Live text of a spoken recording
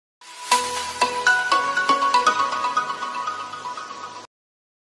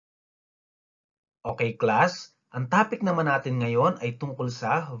Okay class, ang topic naman natin ngayon ay tungkol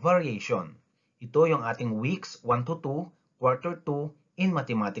sa variation. Ito yung ating weeks 1 to 2, quarter 2 in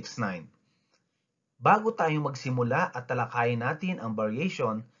Mathematics 9. Bago tayo magsimula at talakayin natin ang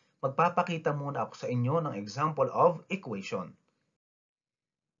variation, magpapakita muna ako sa inyo ng example of equation.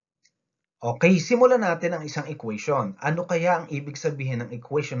 Okay, simulan natin ang isang equation. Ano kaya ang ibig sabihin ng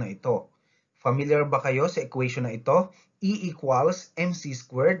equation na ito? Familiar ba kayo sa equation na ito? E equals mc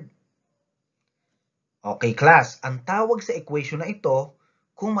squared. Okay class, ang tawag sa equation na ito,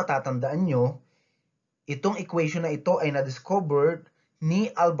 kung matatandaan nyo, itong equation na ito ay na-discovered ni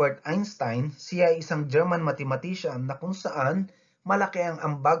Albert Einstein. Siya ay isang German mathematician na kung saan malaki ang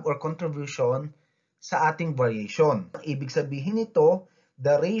ambag or contribution sa ating variation. Ang ibig sabihin nito,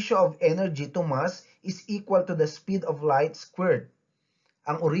 the ratio of energy to mass is equal to the speed of light squared.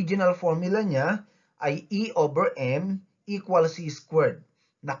 Ang original formula niya ay E over M equals C squared,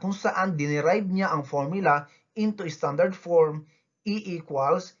 na kung saan dinerive niya ang formula into standard form, E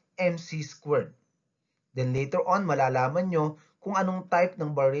equals mc squared. Then later on, malalaman nyo kung anong type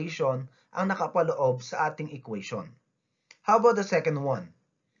ng variation ang nakapaloob sa ating equation. How about the second one?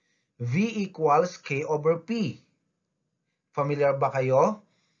 V equals K over P. Familiar ba kayo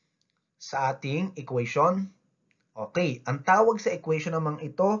sa ating equation? Okay, ang tawag sa equation namang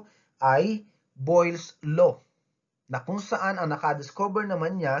ito ay Boyle's Law, na kung saan ang nakadiscover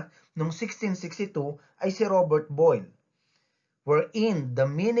naman niya noong 1662 ay si Robert Boyle. Wherein the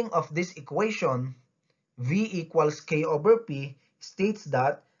meaning of this equation, V equals K over P, states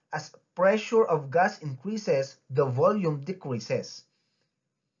that as pressure of gas increases, the volume decreases.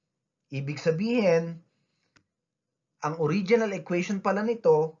 Ibig sabihin, ang original equation pala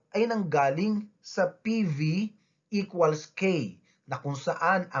nito ay nanggaling sa PV equals K, na kung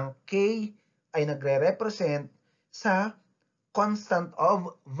saan ang K ay nagre-represent sa constant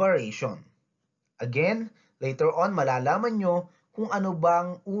of variation. Again, later on malalaman nyo kung ano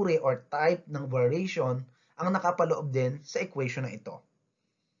bang uri or type ng variation ang nakapaloob din sa equation na ito.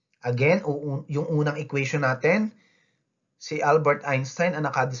 Again, yung unang equation natin, si Albert Einstein ang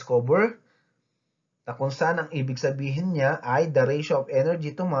nakadiscover, na kung saan ang ibig sabihin niya ay the ratio of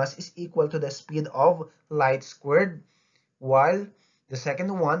energy to mass is equal to the speed of light squared, while the second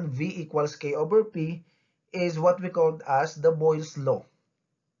one, V equals K over P, is what we called as the Boyle's Law,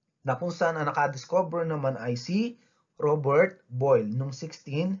 na kung saan ang nakadiscover naman ay si Robert Boyle noong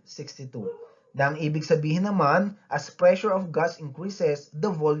 1662. Na ang ibig sabihin naman, as pressure of gas increases,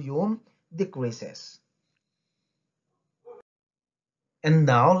 the volume decreases. And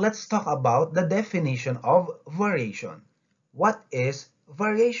now, let's talk about the definition of variation. What is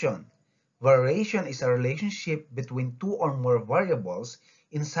variation? Variation is a relationship between two or more variables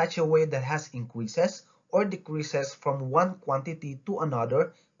in such a way that has increases or decreases from one quantity to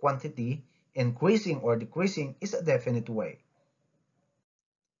another quantity. Increasing or decreasing is a definite way.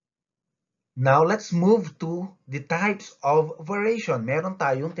 Now, let's move to the types of variation. Meron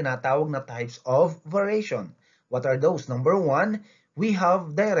tayong tinatawag na types of variation. What are those? Number one, we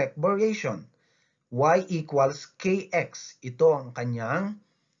have direct variation. Y equals kx. Ito ang kanyang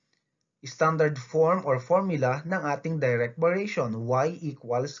standard form or formula ng ating direct variation. Y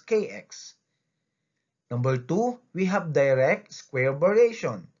equals kx. Number two, we have direct square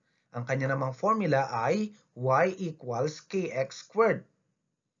variation. Ang kanya namang formula ay y equals kx squared.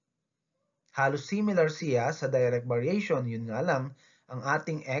 Halos similar siya sa direct variation, yun nga lang, ang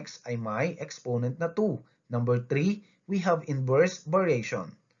ating x ay may exponent na 2. Number 3, we have inverse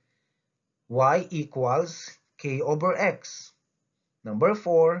variation. Y equals k over x. Number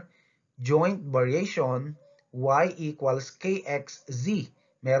 4, joint variation, y equals kxz.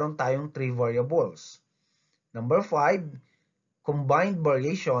 Meron tayong 3 variables. Number 5, combined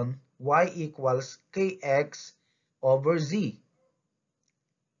variation, y equals kx over z.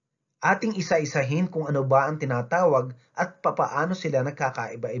 Ating isa-isahin kung ano ba ang tinatawag at papaano sila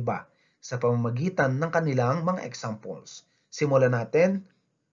nagkakaiba-iba sa pamamagitan ng kanilang mga examples. Simulan natin.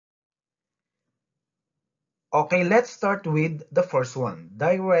 Okay, let's start with the first one,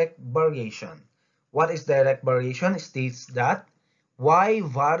 direct variation. What is direct variation? It states that y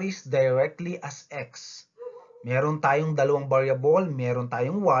varies directly as x. Meron tayong dalawang variable, meron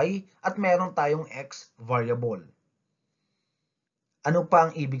tayong y, at meron tayong x variable. Ano pa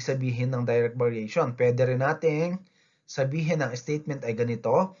ang ibig sabihin ng direct variation? Pwede rin nating sabihin ng statement ay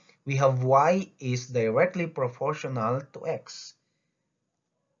ganito. We have y is directly proportional to x.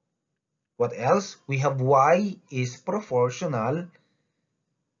 What else? We have y is proportional.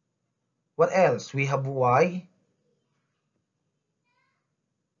 What else? We have y.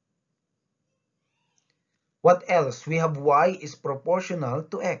 What else? We have y is proportional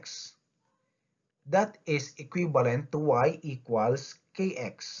to x. that is equivalent to y equals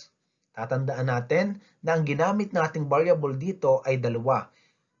kx. Tatandaan natin na ang ginamit nating variable dito ay dalawa,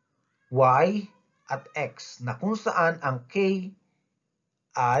 y at x, na kung saan ang k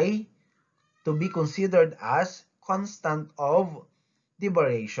ay to be considered as constant of the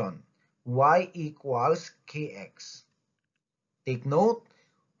variation, y equals kx. Take note,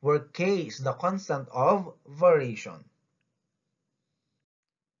 where k is the constant of variation.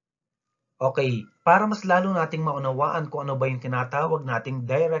 Okay, para mas lalo nating maunawaan kung ano ba yung tinatawag nating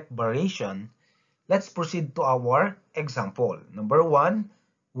direct variation, let's proceed to our example. Number 1,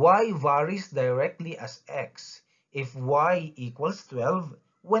 y varies directly as x if y equals 12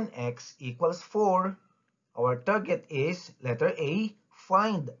 when x equals 4. Our target is letter A,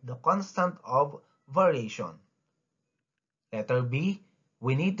 find the constant of variation. Letter B,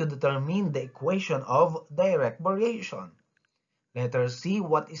 we need to determine the equation of direct variation. Letter C,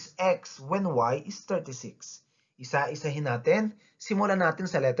 what is x when y is 36? Isa-isahin natin. Simulan natin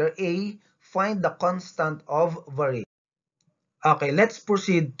sa letter A, find the constant of variation. Okay, let's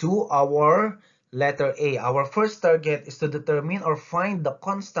proceed to our letter A. Our first target is to determine or find the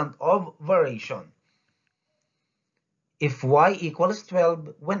constant of variation. If y equals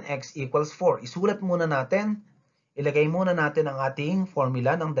 12 when x equals 4, isulat muna natin, ilagay muna natin ang ating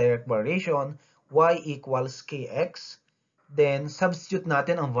formula ng direct variation, y equals kx. Then, substitute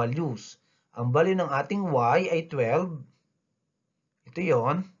natin ang values. Ang value ng ating y ay 12. Ito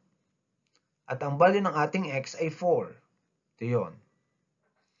yon. At ang value ng ating x ay 4. Ito yon.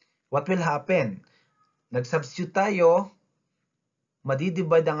 What will happen? Nag-substitute tayo.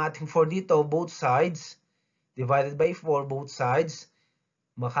 Madidivide ang ating 4 dito, both sides. Divided by 4, both sides.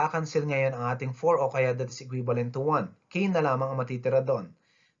 Makakancel ngayon ang ating 4 o kaya that is equivalent to 1. K na lamang ang matitira doon.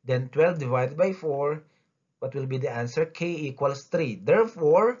 Then 12 divided by 4, what will be the answer? K equals 3.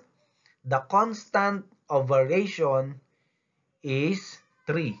 Therefore, the constant of variation is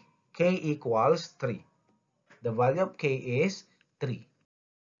 3. K equals 3. The value of K is 3.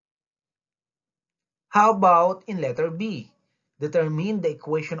 How about in letter B? Determine the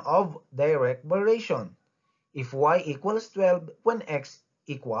equation of direct variation. If y equals 12 when x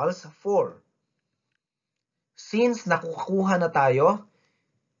equals 4. Since nakakuha na tayo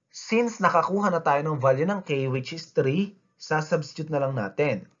ng value ng k which is 3, sasubstitute na lang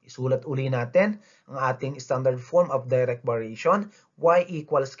natin. Isulat uli natin ang ating standard form of direct variation, y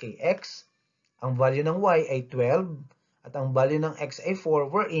equals kx. Ang value ng y ay 12 at ang value ng x ay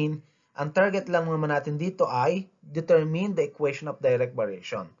 4, wherein ang target lang naman natin dito ay determine the equation of direct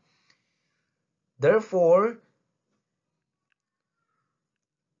variation. Therefore,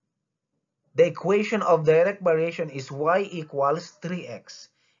 the equation of direct variation is y equals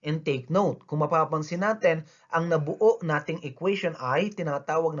 3x. And take note, kung mapapansin natin, ang nabuo nating equation ay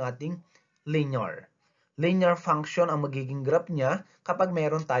tinatawag nating linear. Linear function ang magiging graph niya kapag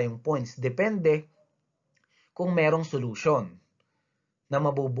meron tayong points. Depende kung merong solution na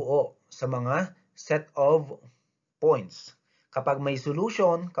mabubuo sa mga set of points. Kapag may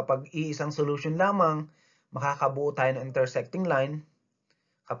solution, kapag iisang solution lamang, makakabuo tayo ng intersecting line.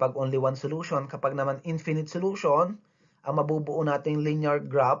 Kapag only one solution, kapag naman infinite solution, ang mabubuo nating linear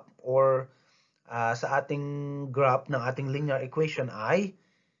graph or sa ating graph ng ating linear equation ay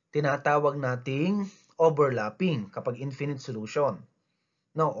tinatawag nating overlapping kapag infinite solution.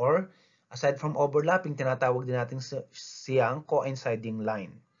 No, or aside from overlapping, tinatawag din natin siyang coinciding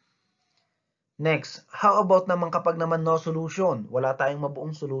line. Next, how about naman kapag naman no solution? Wala tayong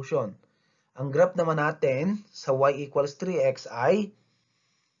mabuong solution. Ang graph naman natin sa y equals 3x ay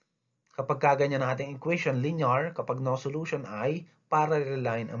kapag kaganyan ang ating equation, linear, kapag no solution ay parallel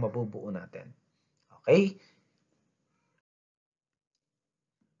line ang mabubuo natin. Okay?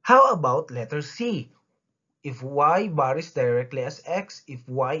 How about letter C? If y varies directly as x, if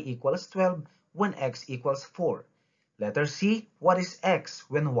y equals 12 when x equals 4. Letter C, what is x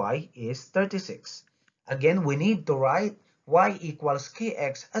when y is 36? Again, we need to write y equals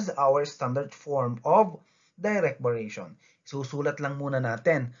kx as our standard form of direct variation. Susulat lang muna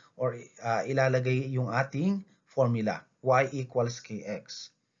natin or ilalagay yung ating formula, y equals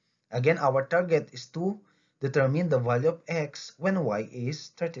kx. Again, our target is to determine the value of x when y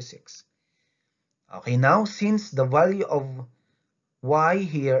is 36. Okay, now since the value of y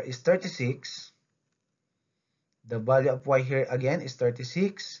here is 36, the value of y here again is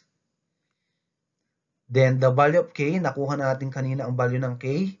 36, then the value of k, nakuha natin kanina ang value ng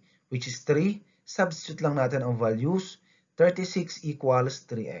k, which is 3, substitute lang natin ang values, 36 equals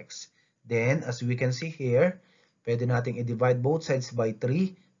 3x. Then, as we can see here, pwede nating i-divide both sides by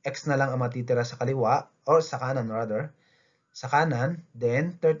 3, x na lang ang matitira sa kaliwa, or sa kanan rather. sa kanan,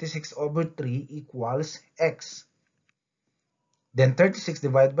 then 36 over 3 equals x. Then 36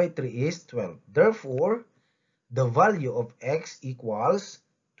 divided by 3 is 12. Therefore, the value of x equals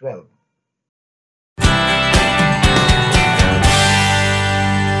 12.